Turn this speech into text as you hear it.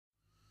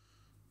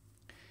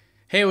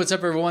Hey, what's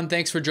up everyone?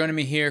 Thanks for joining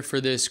me here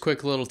for this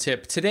quick little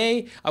tip.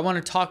 Today, I want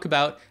to talk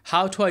about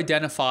how to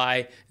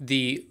identify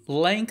the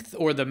length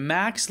or the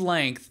max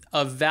length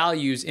of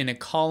values in a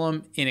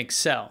column in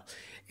Excel.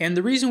 And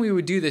the reason we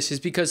would do this is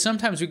because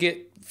sometimes we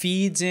get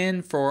feeds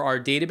in for our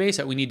database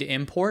that we need to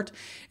import,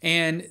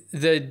 and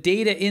the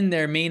data in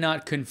there may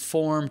not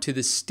conform to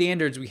the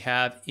standards we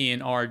have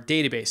in our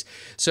database.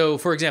 So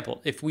for example,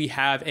 if we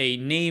have a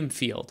name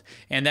field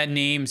and that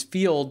names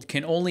field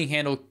can only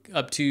handle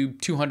up to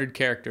 200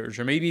 characters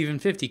or maybe even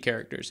 50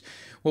 characters.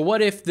 Well,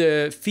 what if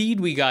the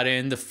feed we got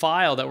in, the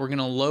file that we're going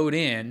to load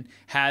in,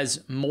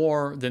 has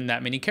more than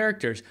that many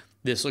characters?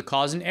 This will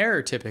cause an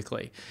error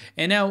typically.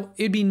 And now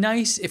it'd be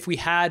nice if we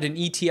had an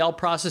ETL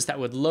process that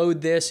would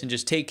load this and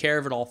just take care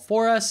of it all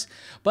for us.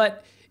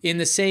 But in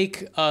the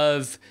sake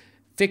of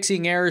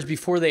fixing errors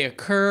before they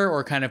occur,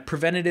 or kind of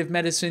preventative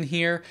medicine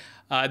here,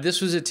 this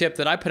was a tip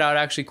that I put out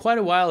actually quite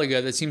a while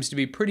ago that seems to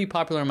be pretty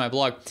popular on my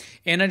blog.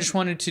 And I just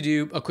wanted to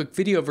do a quick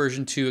video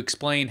version to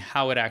explain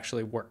how it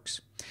actually works.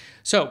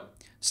 So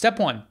step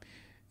one.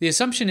 The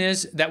assumption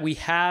is that we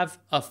have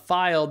a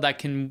file that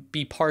can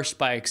be parsed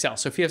by Excel.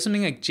 So if you have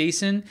something like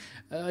JSON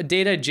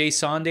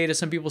data,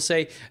 some people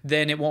say,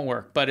 then it won't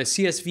work. But a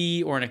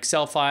CSV or an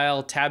Excel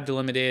file, tab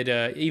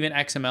delimited, even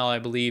XML, I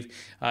believe,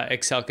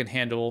 Excel can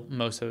handle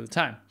most of the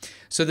time.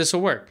 So this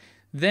will work.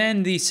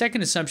 Then the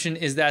second assumption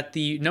is that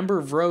the number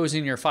of rows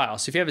in your file.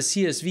 So if you have a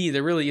CSV,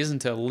 there really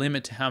isn't a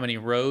limit to how many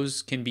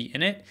rows can be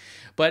in it,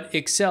 but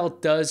Excel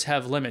does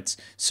have limits.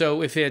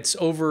 So if it's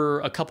over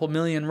a couple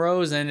million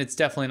rows, then it's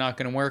definitely not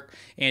going to work.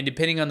 And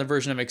depending on the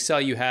version of Excel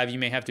you have, you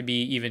may have to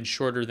be even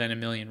shorter than a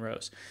million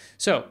rows.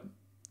 So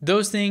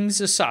those things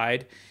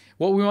aside,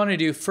 what we want to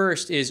do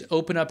first is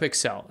open up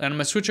Excel. And I'm going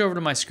to switch over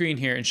to my screen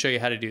here and show you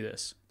how to do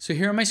this. So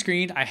here on my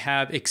screen, I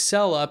have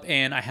Excel up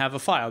and I have a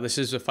file. This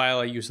is a file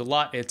I use a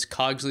lot. It's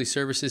Cogsley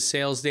Services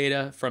sales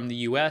data from the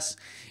US.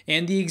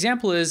 And the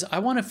example is I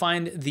want to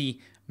find the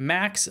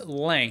max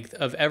length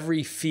of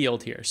every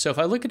field here. So if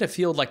I look at a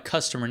field like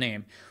customer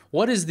name,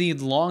 what is the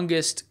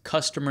longest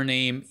customer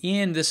name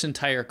in this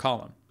entire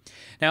column?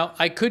 Now,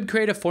 I could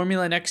create a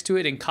formula next to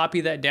it and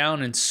copy that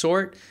down and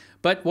sort,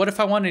 but what if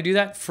I want to do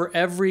that for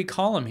every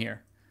column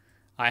here?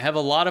 I have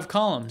a lot of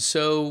columns,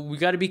 so we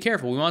got to be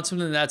careful. We want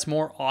something that's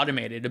more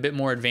automated, a bit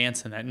more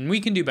advanced than that, and we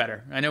can do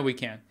better. I know we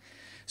can.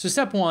 So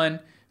step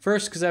one,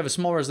 first, because I have a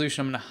small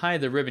resolution, I'm going to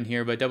hide the ribbon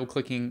here by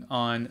double-clicking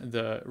on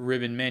the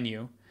ribbon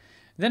menu.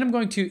 Then I'm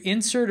going to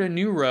insert a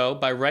new row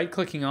by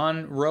right-clicking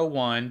on row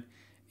 1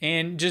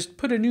 and just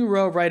put a new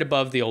row right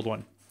above the old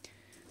one.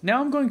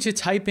 Now I'm going to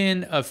type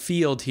in a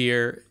field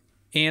here,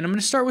 and I'm going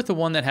to start with the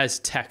one that has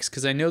text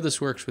because I know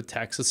this works with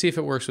text. Let's see if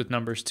it works with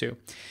numbers too.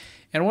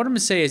 And what I'm going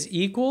to say is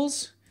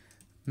equals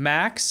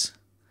max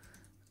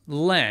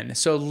len.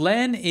 So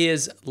len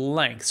is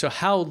length. So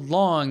how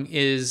long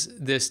is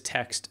this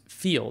text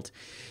field?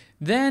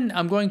 Then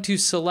I'm going to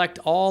select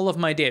all of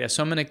my data.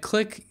 So I'm going to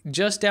click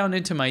just down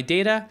into my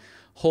data,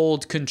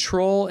 hold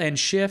Control and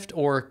Shift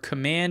or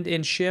Command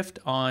and Shift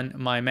on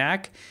my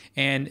Mac,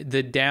 and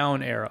the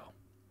down arrow.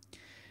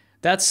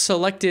 That's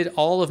selected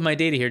all of my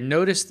data here.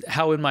 Notice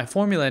how in my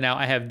formula now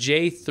I have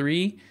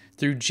J3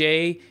 through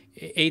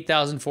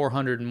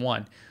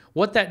J8401.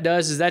 What that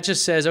does is that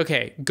just says,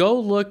 okay, go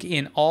look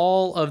in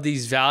all of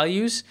these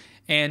values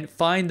and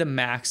find the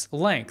max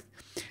length.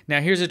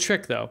 Now here's a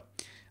trick though.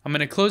 I'm going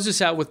to close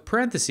this out with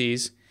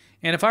parentheses,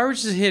 and if I were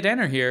just to hit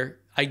enter here,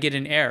 I get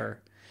an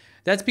error.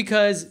 That's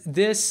because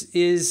this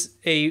is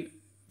a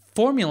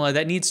formula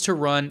that needs to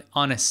run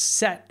on a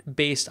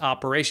set-based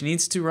operation. It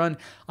needs to run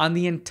on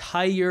the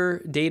entire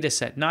data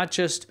set, not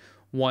just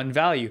one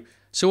value.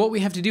 So what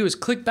we have to do is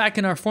click back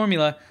in our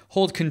formula,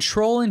 hold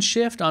Control and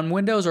Shift on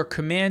Windows or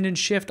Command and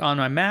Shift on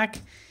my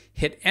Mac,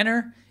 hit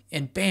enter,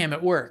 and bam,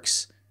 it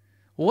works.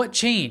 What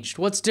changed?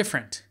 What's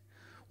different?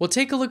 Well,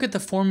 take a look at the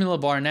formula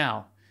bar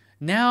now.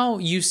 Now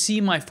you see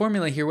my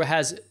formula here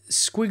has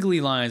squiggly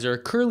lines or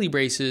curly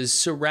braces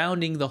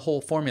surrounding the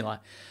whole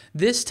formula.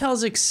 This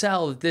tells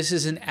Excel that this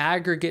is an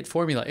aggregate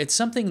formula. It's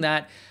something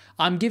that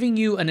I'm giving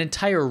you an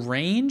entire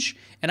range,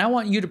 and I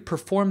want you to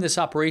perform this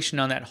operation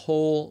on that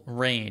whole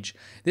range.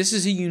 This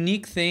is a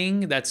unique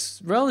thing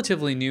that's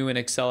relatively new in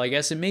Excel, I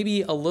guess, and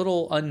maybe a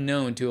little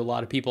unknown to a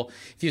lot of people,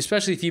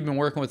 especially if you've been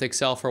working with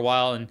Excel for a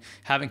while and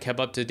haven't kept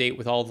up to date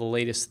with all the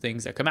latest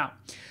things that come out.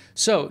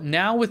 So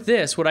now with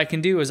this, what I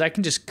can do is I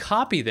can just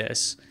copy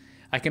this.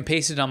 I can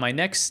paste it on my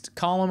next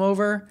column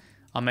over,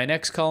 on my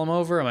next column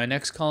over, on my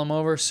next column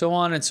over, so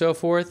on and so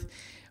forth,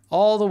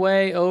 all the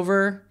way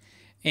over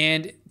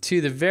and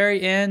to the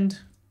very end,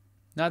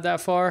 not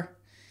that far.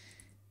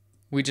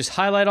 We just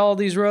highlight all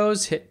these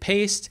rows, hit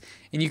paste,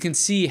 and you can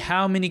see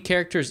how many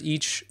characters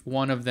each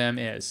one of them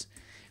is.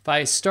 If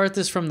I start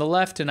this from the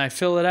left and I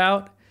fill it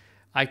out,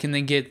 I can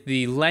then get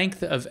the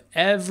length of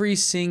every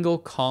single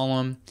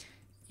column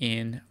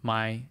in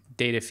my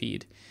data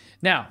feed.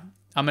 Now,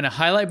 I'm going to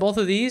highlight both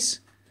of these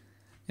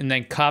and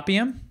then copy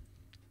them.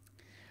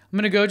 I'm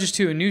going to go just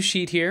to a new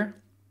sheet here,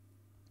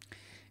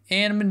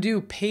 and I'm going to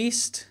do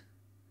paste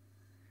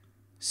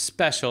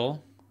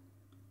special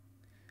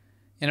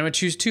and I'm going to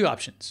choose two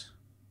options: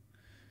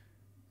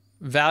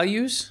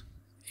 values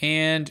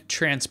and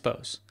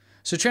transpose.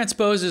 So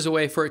transpose is a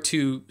way for it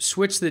to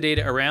switch the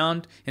data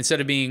around.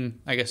 Instead of being,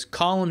 I guess,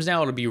 columns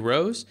now, it'll be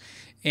rows.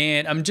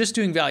 And I'm just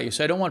doing values,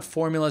 so I don't want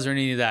formulas or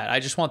any of that. I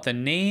just want the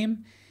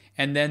name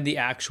and then the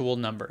actual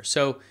number.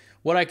 So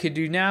what I could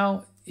do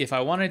now, if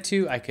I wanted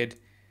to, I could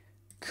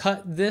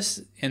cut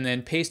this and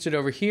then paste it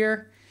over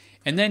here,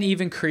 and then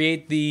even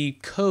create the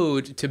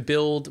code to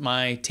build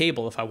my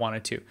table if I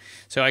wanted to.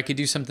 So I could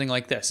do something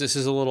like this. This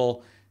is a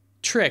little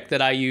trick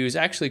that I use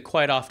actually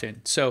quite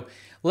often. So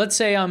let's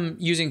say I'm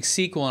using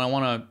SQL and I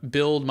want to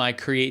build my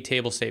create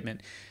table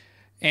statement,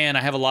 and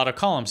I have a lot of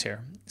columns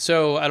here.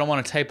 So I don't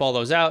want to type all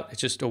those out. It's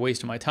just a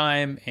waste of my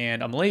time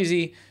and I'm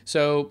lazy.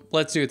 So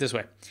let's do it this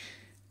way.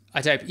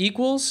 I type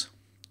equals,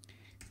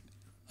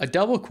 a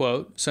double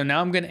quote. So now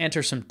I'm going to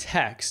enter some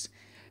text.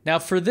 Now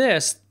for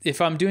this,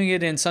 if I'm doing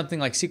it in something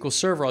like SQL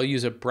Server, I'll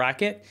use a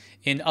bracket.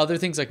 In other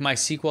things like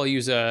MySQL, I'll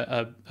use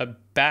a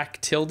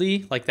back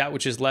tilde, like that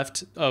which is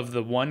left of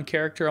the one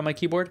character on my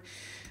keyboard.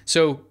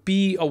 So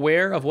be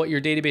aware of what your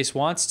database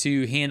wants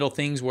to handle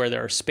things where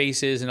there are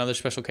spaces and other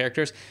special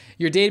characters.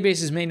 Your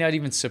databases may not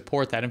even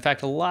support that. In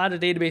fact, a lot of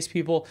database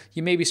people,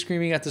 you may be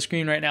screaming at the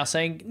screen right now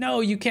saying,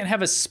 no, you can't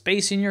have a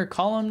space in your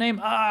column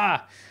name.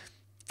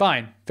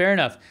 Fine, fair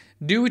enough.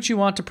 Do what you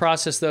want to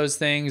process those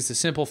things. The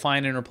simple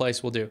find and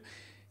replace will do.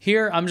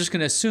 Here, I'm just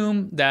going to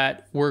assume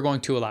that we're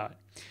going to allow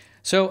it.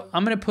 So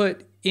I'm going to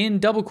put in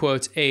double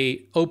quotes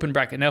a open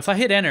bracket. Now, if I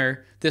hit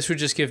enter, this would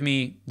just give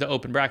me the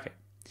open bracket.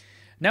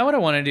 Now what I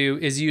want to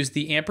do is use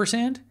the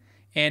ampersand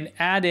and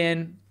add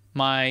in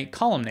my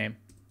column name.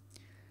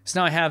 So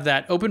now I have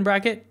that open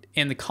bracket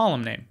and the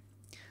column name.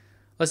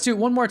 Let's do it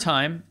one more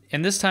time,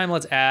 and this time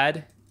let's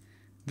add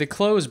the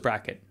close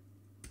bracket.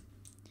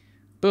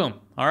 Boom.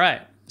 All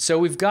right. So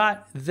we've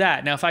got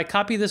that. Now if I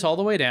copy this all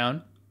the way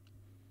down,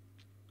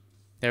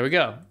 there we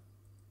go.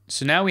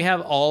 So now we have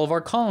all of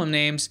our column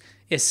names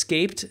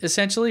escaped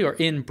essentially, or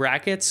in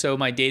brackets. So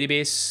my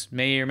database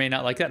may or may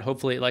not like that.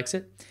 Hopefully it likes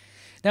it.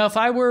 Now, if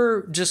I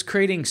were just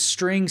creating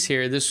strings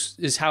here, this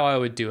is how I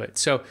would do it.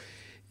 So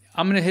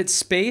I'm going to hit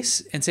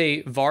space and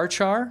say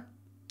varchar.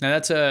 Now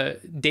that's a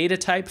data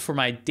type for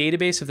my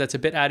database. If that's a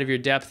bit out of your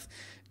depth,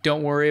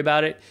 don't worry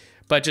about it.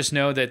 But just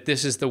know that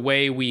this is the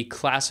way we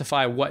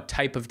classify what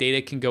type of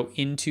data can go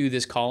into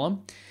this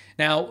column.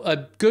 Now,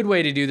 a good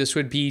way to do this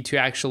would be to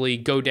actually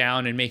go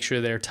down and make sure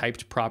they're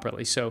typed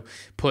properly. So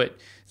put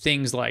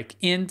things like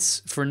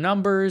ints for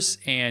numbers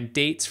and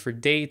dates for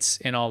dates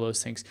and all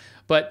those things.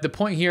 But the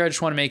point here I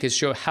just want to make is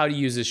show how to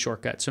use this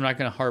shortcut. So I'm not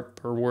going to harp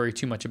or worry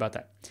too much about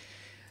that.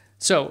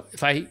 So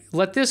if I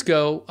let this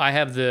go, I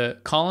have the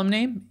column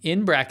name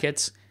in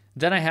brackets,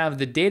 then I have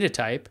the data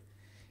type,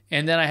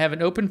 and then I have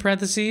an open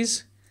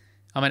parentheses.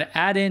 I'm going to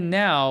add in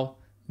now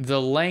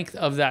the length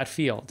of that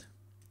field.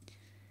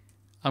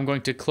 I'm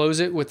going to close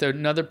it with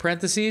another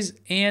parentheses,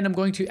 and I'm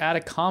going to add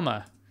a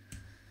comma.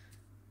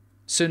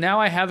 So now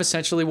I have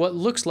essentially what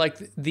looks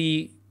like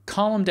the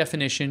column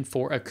definition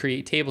for a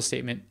create table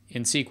statement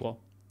in SQL.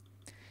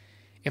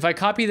 If I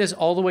copy this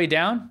all the way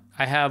down,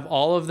 I have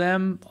all of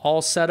them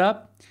all set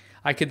up.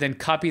 I could then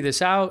copy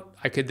this out.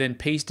 I could then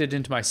paste it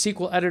into my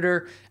SQL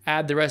editor,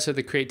 add the rest of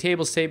the create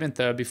table statement,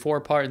 the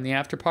before part and the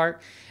after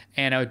part,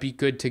 and I would be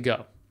good to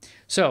go.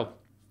 So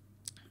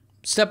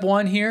step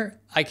one here,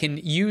 I can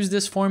use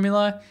this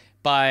formula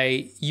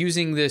by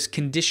using this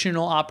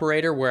conditional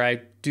operator where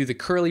I do the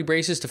curly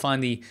braces to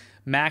find the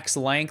max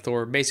length,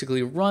 or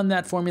basically run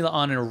that formula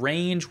on a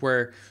range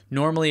where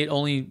normally it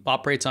only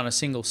operates on a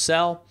single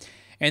cell.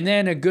 And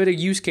then a good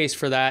use case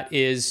for that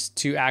is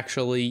to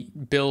actually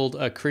build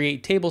a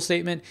create table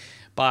statement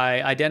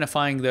by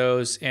identifying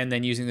those and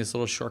then using this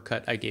little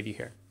shortcut I gave you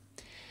here.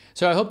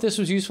 So I hope this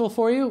was useful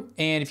for you.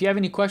 And if you have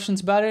any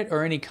questions about it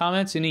or any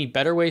comments, any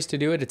better ways to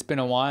do it, it's been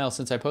a while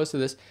since I posted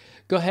this,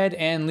 go ahead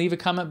and leave a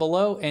comment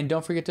below, and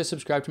don't forget to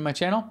subscribe to my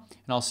channel,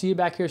 and I'll see you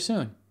back here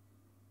soon.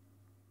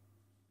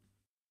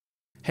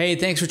 Hey,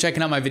 thanks for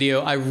checking out my video.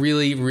 I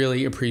really,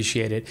 really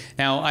appreciate it.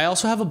 Now, I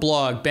also have a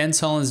blog,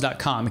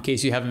 bensullins.com, in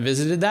case you haven't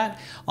visited that.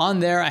 On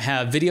there, I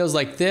have videos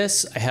like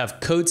this. I have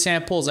code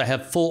samples. I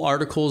have full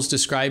articles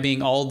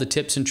describing all the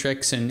tips and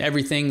tricks and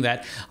everything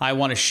that I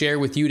want to share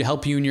with you to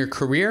help you in your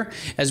career,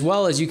 as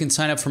well as you can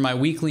sign up for my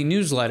weekly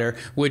newsletter,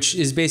 which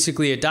is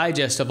basically a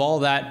digest of all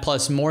that,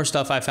 plus more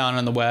stuff I found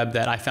on the web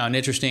that I found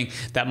interesting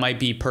that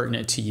might be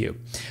pertinent to you.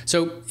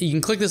 So you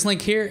can click this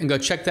link here and go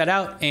check that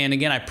out. And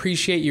again, I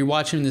appreciate you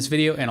watching this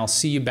video, and I'll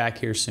see you back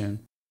here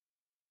soon.